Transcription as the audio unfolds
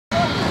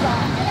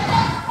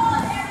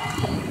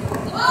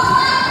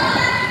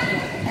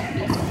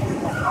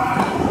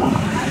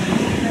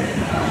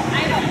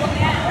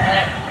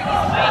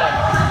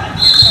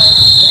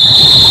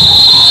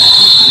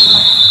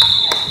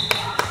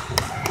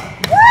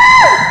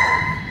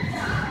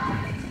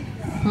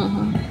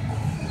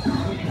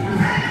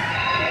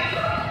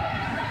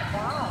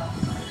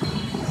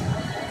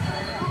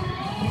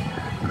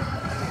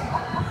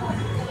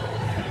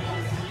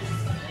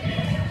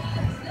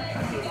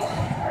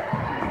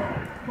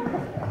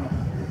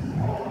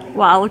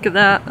Wow, look at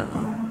that.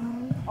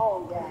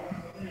 Oh,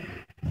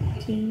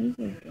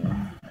 yeah.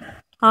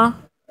 Huh?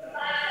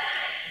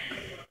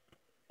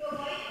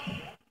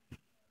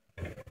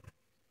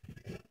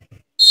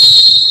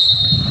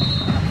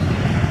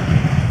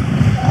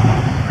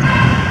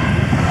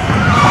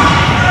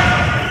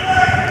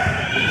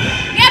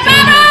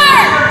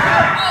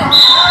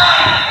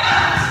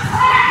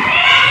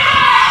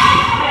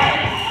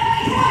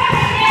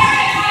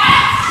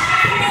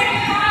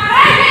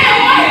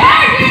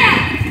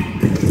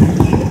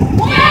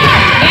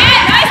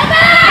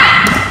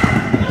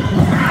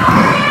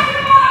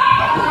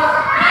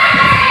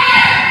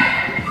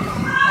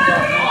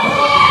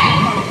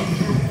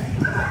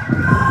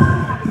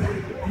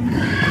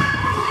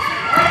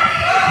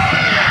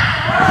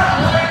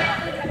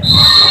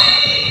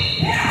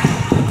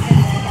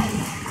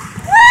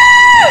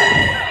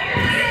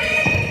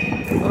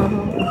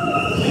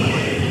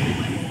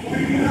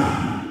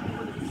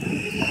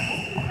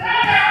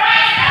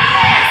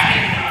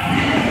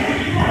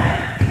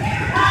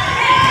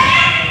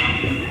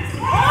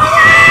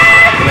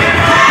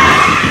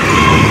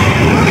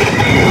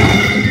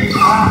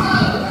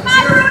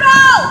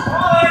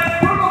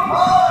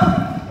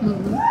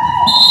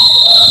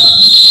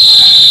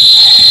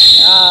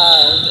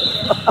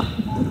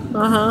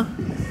 Uh-huh.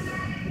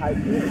 I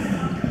do.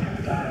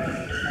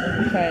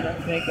 I'm trying to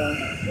make them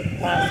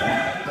pass,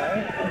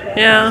 right?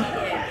 Yeah.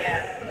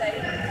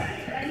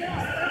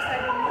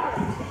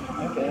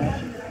 Okay,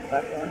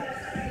 back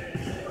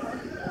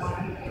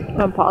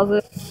on. I'm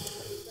positive.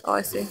 Oh,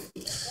 I see.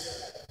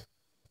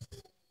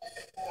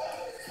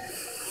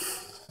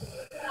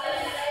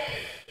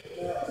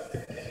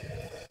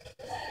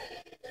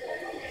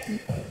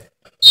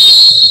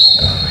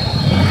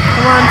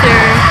 Come on,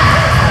 Terry.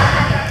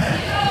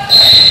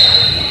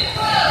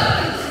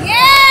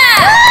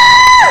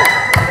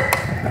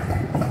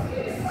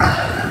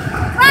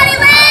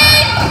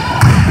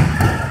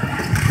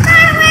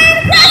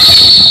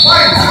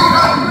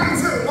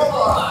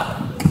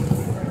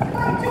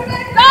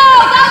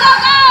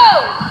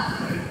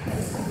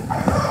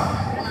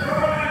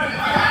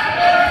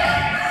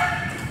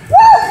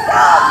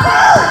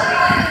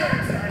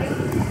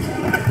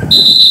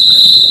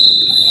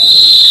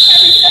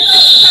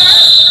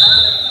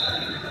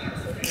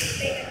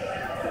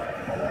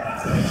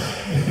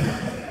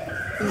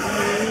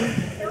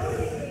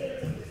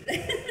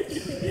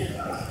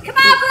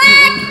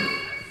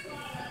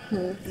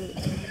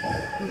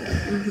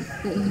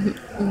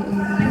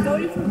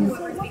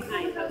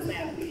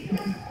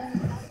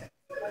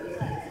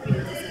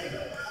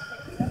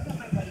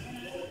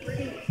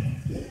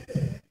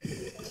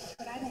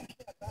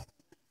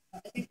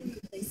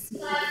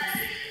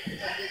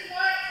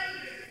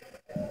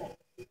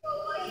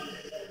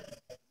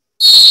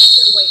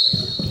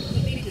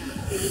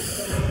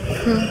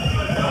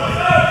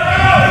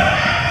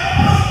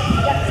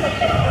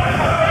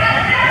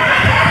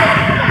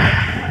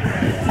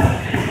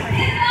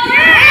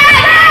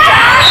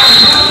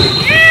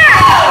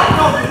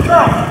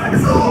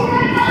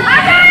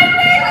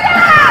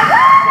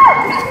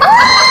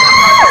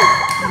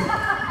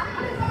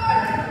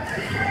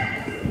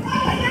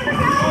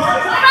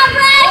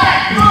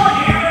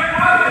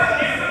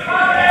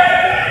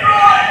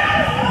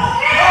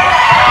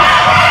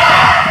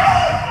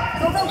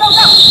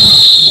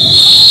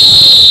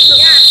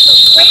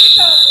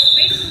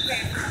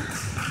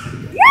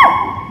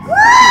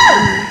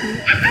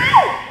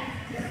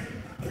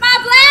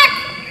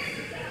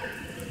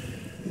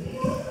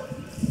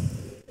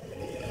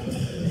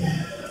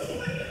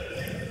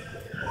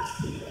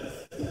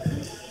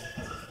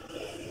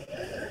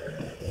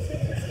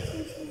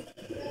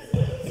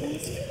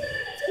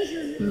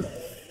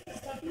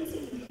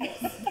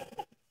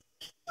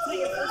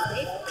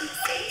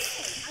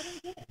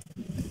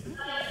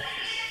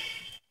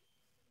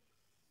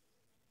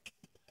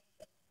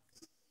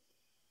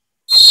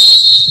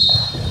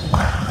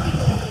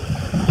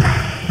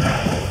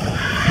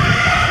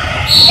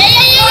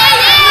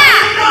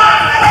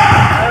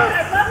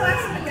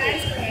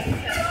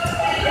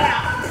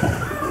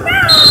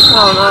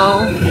 Oh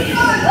no.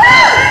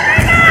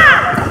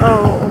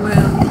 Oh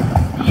man.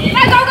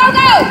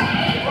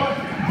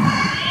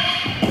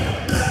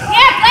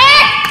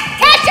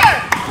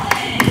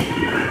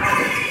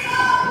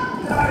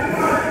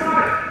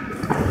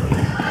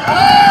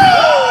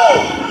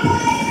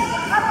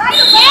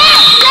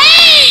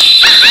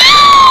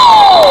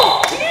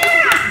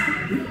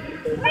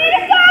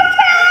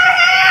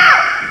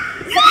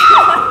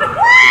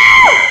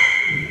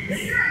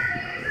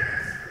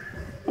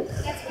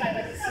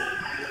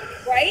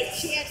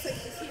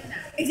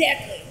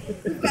 Exactly.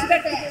 She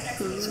better be here next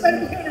week. She better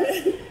be here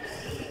next week.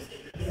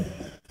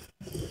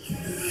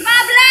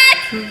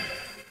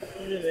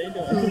 What are they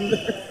doing?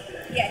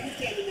 Yeah, he's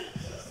standing up.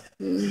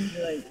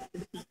 You're like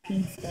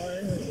 15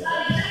 stars.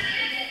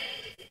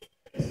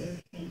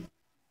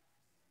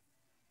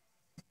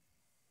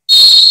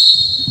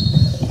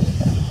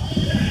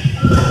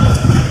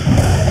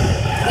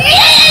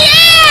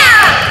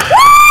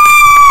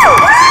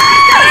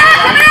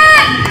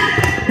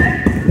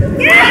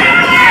 Yeah!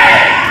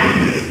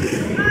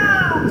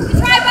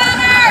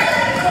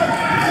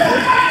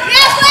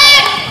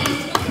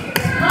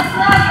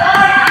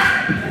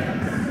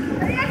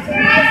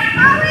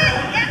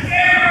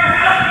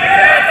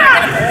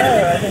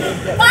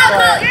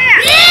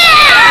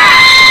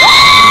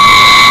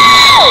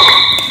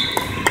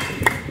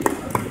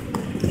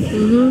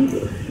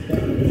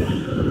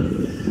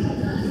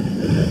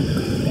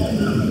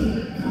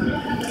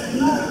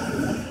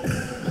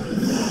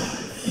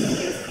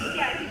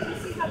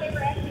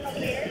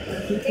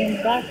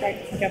 came back, I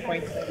kept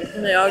pointing.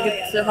 And they all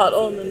get to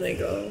huddle and then they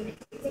go.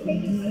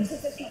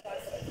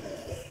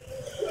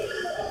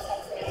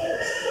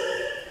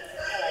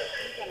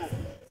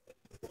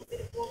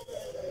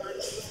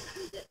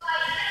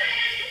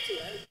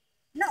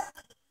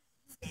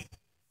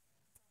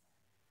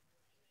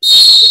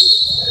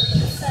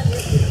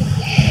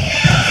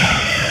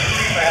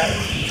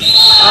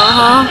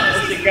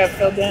 Uh-huh. She got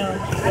fell down.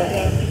 She fell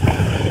down.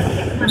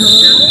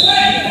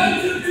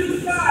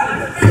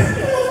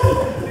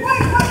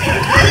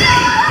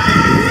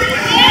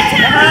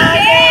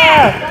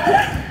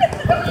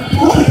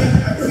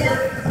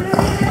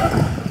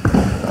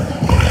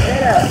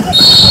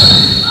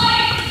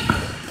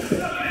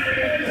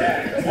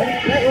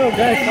 That little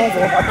guy calls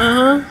her.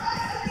 Uh-huh.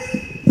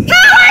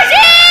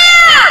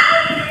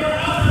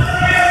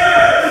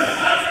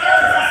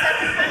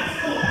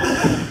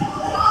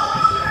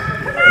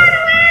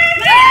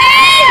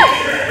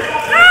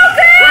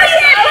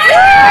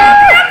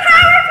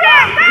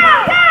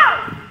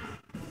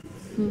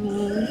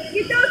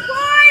 Get those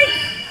boys!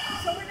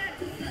 So we're not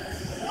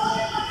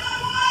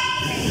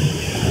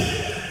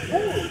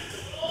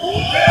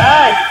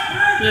Hi.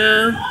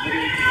 Yeah.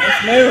 Nice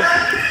move.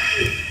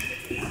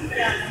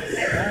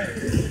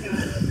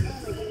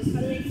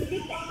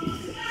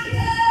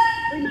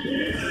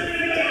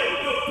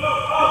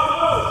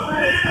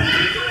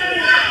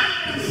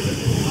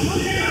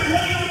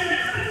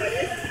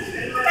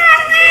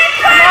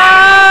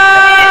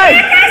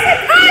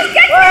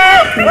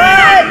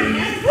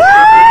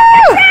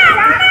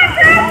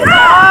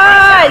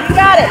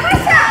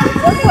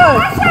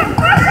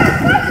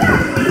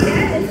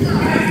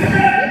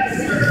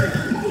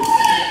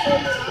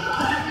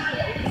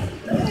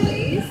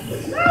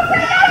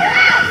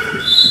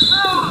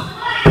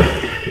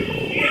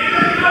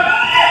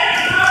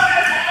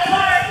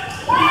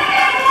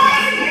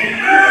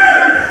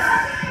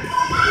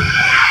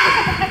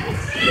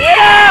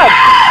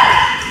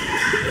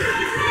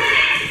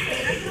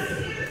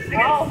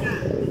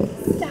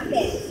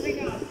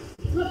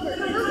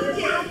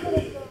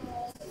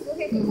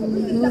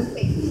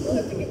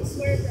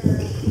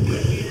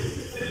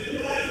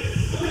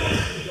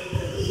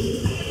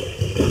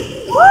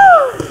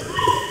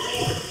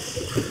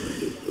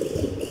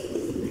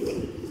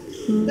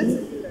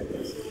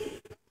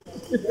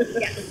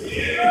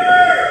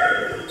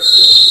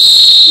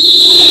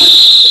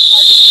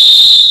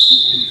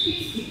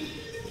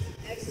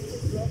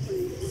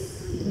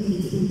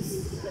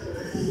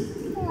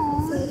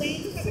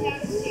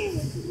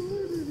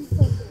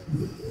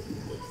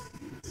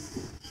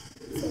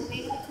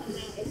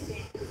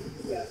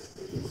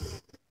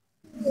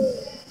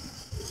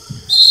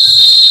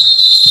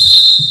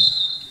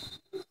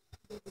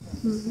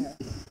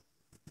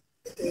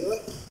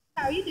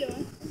 How are you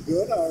doing?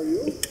 Good, how are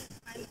you?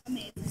 I'm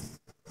amazing.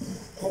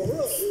 Oh,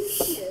 really?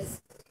 She is.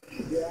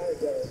 Yeah, I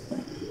got it.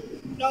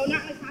 No,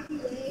 not like happy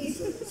way.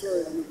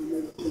 Sorry, I never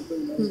made it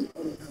something out of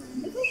town.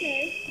 It's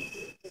okay.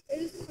 It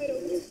is quite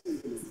okay.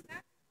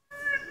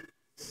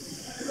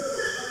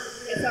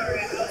 It's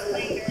alright. I was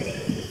playing dirty.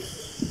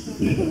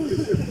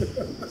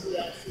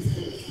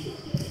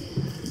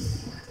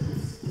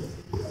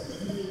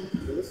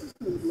 This is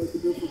kind of like a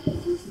different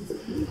position.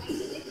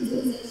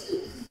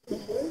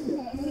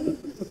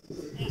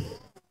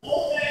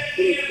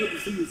 But it's good to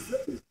see you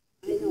sitting.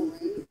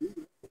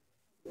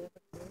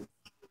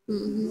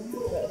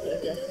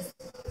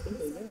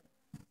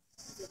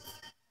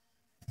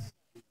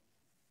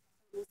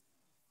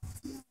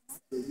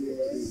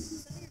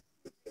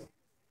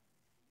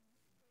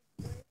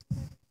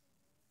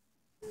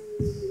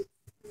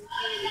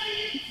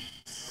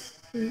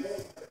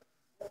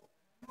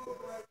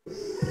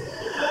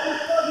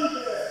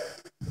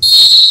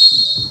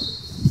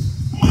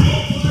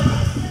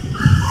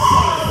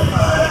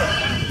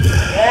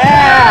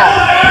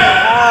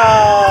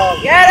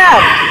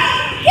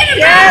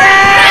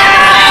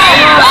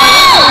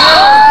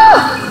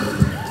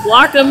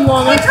 Block them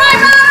while they...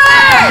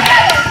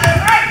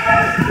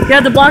 You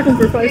have to block them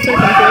for 5 seconds,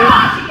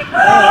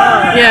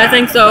 right? Yeah, I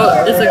think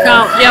so. It's a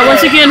count. Yeah,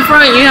 once you get in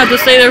front, you have to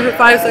stay there for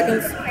 5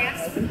 seconds.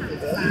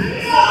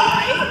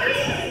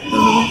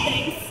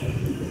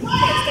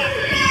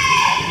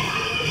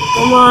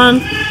 Come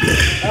on.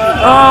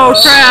 Oh,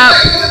 crap.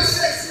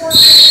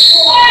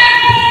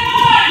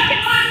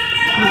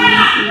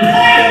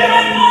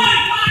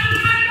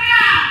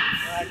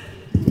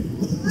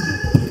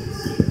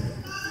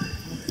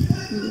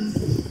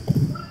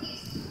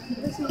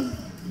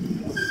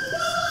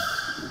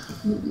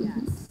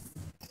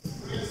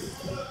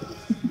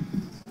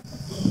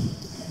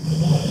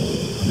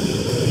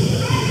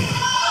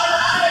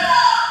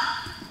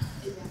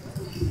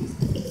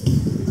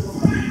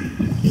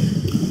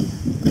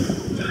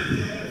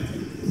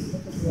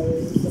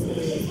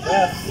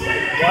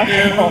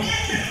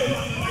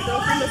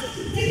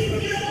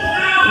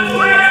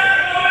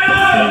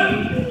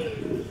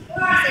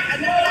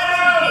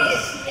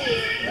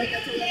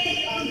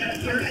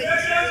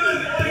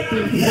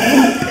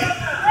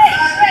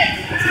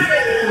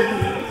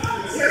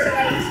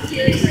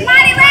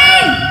 Mighty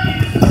Rain!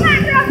 Come on,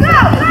 girl,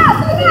 go!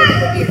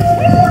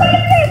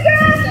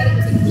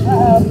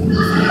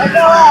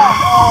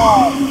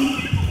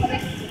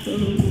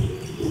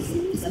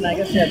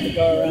 You have to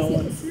go around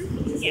once.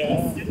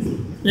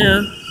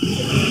 Yeah.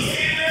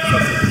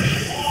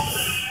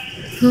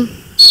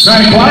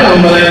 Kind of quiet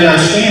over there in our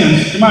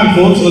stands. Come on,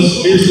 folks, let's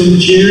hear some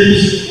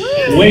cheers.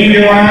 Wave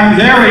your arms.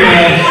 There we go.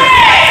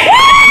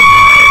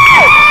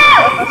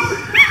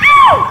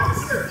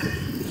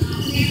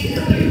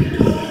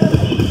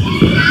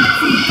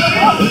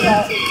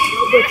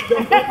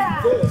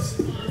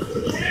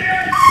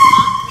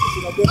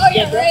 Oh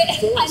yeah, right. I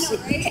know, right?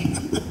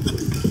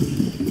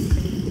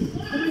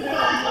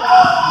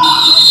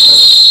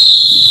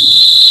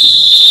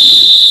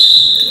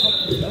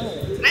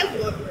 I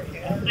love her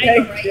hair. I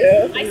know,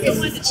 right? I still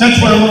want to. Since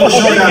we're a little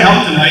short on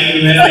help tonight, we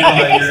have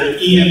your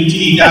EMT,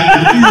 Dr.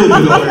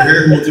 Feelgood over here,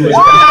 who will do his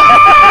best.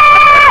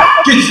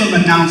 Get some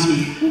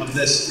announcement of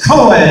this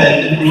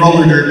co-ed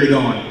roller derby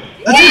going.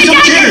 Let's do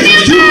some cheers.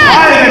 It's too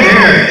quiet in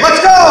here. Let's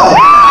go.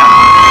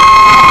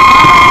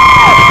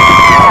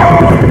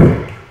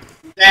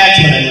 That's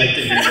what I like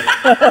to hear.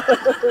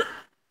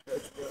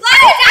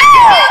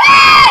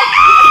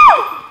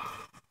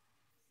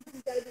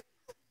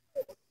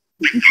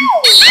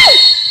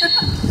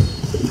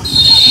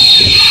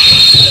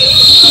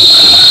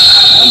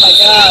 Oh my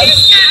god.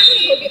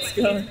 Let's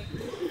go.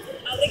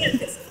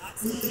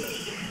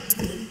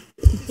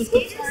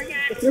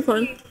 You're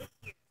fine.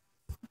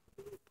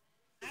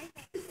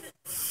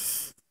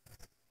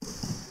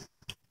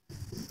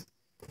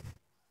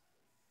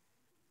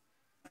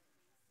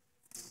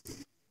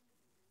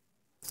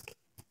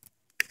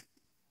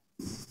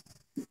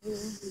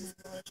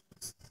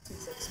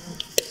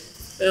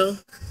 Yeah.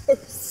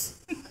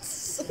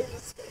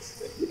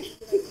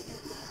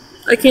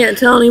 I can't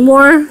tell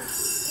anymore.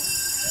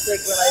 It's like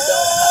when I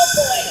don't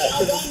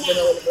have to a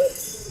little bit.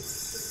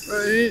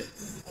 Right.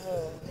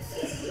 Oh.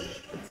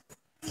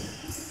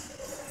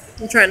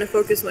 I'm trying to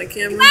focus my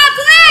camera.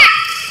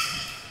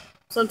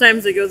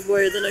 Sometimes it goes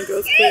weird, then it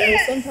goes clear.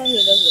 Sometimes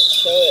it doesn't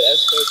show it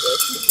as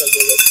focused because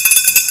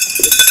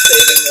it's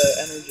saving the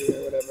energy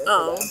or whatever.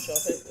 Oh.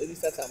 At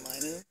least that's how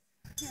mine is.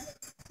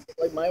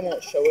 Like mine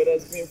won't show it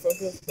as being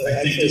focused, but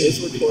actually it's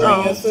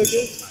recording as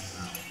focused.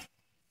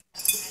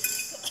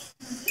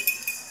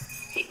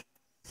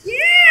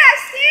 Yeah,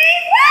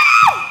 Steve!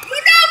 Woo! You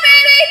know,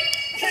 baby!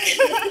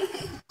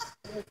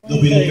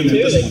 They'll be looking at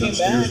this one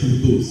upstairs from the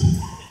booth.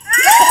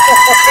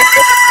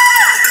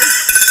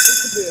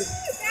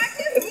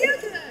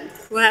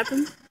 What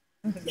happened?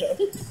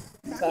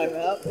 Time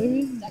out,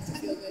 maybe?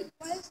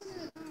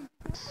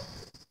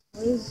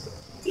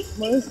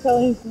 What is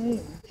Kelly's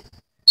name?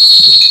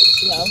 Does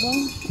she have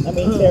one? I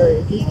mean, Terry.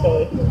 Who's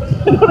Kelly?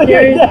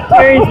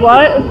 Terry's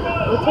what?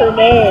 What's her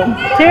name?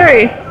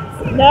 Terry.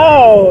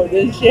 No!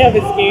 Did she have a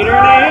skater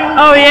name?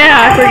 Oh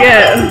yeah, I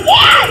forget.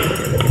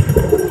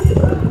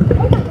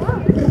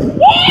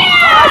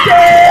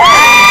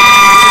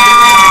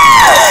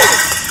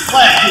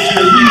 Clap is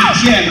your lead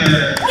jammer.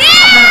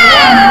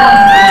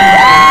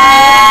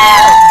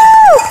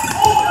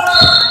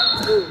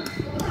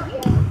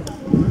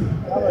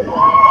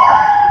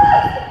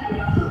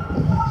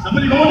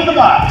 Somebody go into the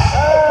box.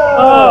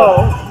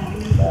 Oh!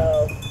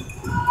 No.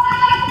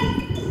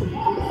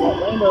 That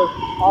rainbow's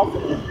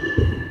awesome.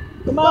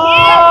 Come on!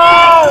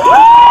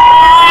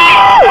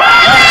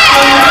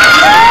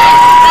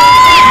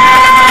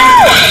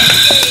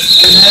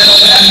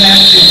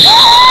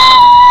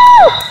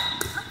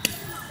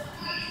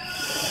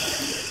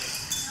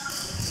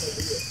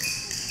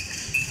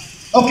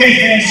 Okay,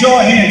 fans, show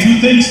of hands. Who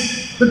thinks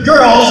the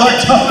girls are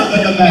tougher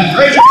than the men?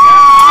 Raise your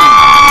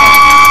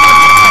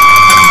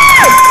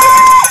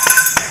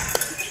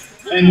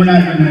And we're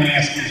not even going to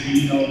ask because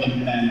we know the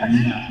men are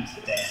not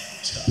that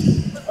tough.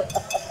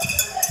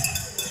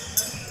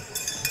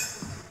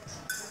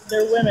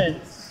 They're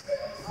women.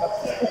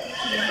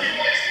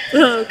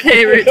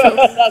 Okay, Rachel.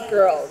 Not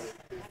girls.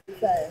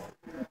 Say.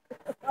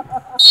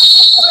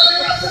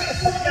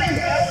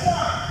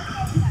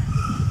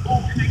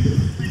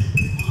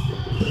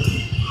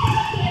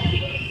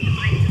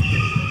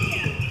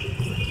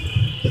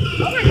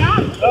 Oh my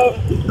god! Oh.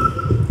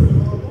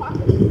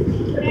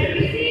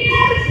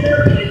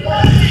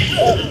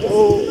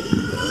 Oh.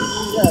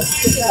 Yes,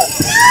 good job.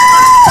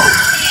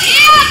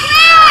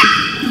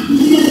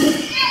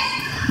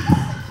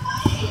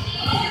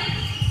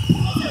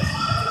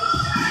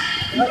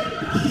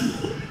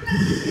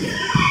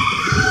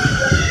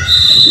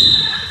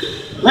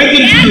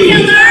 Ranking 2.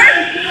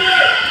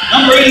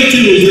 Number 82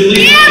 is your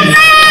lead.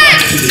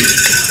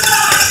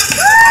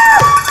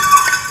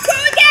 Go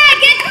again!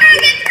 Get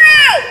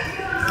through!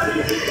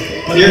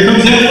 Well, here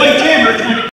comes that white